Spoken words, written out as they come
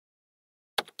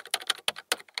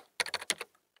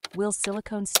Will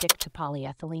silicone stick to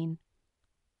polyethylene?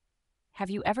 Have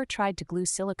you ever tried to glue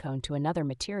silicone to another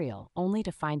material only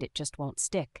to find it just won't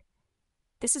stick?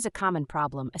 This is a common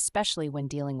problem, especially when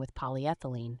dealing with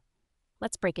polyethylene.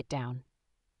 Let's break it down.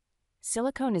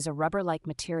 Silicone is a rubber-like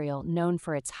material known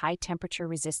for its high temperature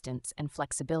resistance and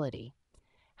flexibility.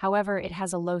 However, it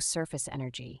has a low surface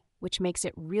energy, which makes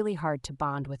it really hard to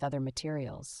bond with other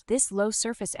materials. This low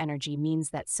surface energy means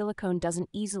that silicone doesn't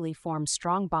easily form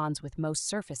strong bonds with most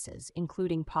surfaces,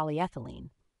 including polyethylene.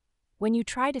 When you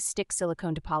try to stick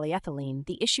silicone to polyethylene,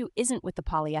 the issue isn't with the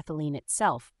polyethylene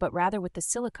itself, but rather with the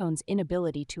silicone's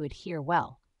inability to adhere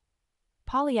well.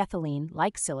 Polyethylene,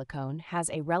 like silicone, has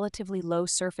a relatively low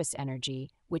surface energy,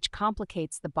 which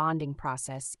complicates the bonding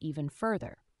process even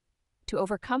further. To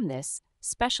overcome this,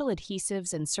 special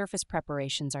adhesives and surface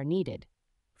preparations are needed.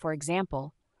 For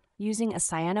example, using a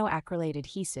cyanoacrylate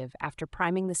adhesive after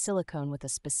priming the silicone with a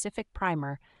specific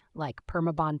primer like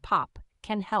Permabond Pop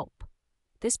can help.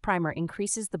 This primer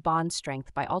increases the bond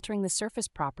strength by altering the surface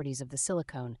properties of the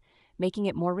silicone, making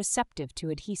it more receptive to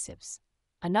adhesives.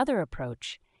 Another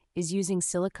approach is using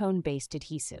silicone-based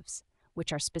adhesives,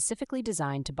 which are specifically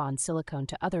designed to bond silicone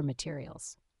to other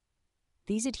materials.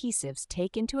 These adhesives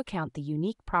take into account the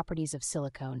unique properties of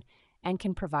silicone and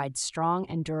can provide strong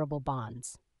and durable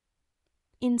bonds.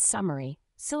 In summary,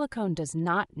 silicone does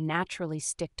not naturally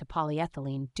stick to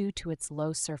polyethylene due to its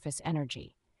low surface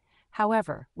energy.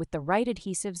 However, with the right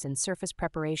adhesives and surface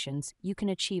preparations, you can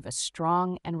achieve a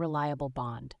strong and reliable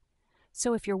bond.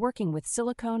 So if you're working with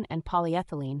silicone and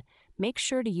polyethylene, make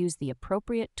sure to use the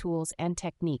appropriate tools and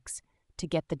techniques to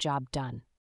get the job done.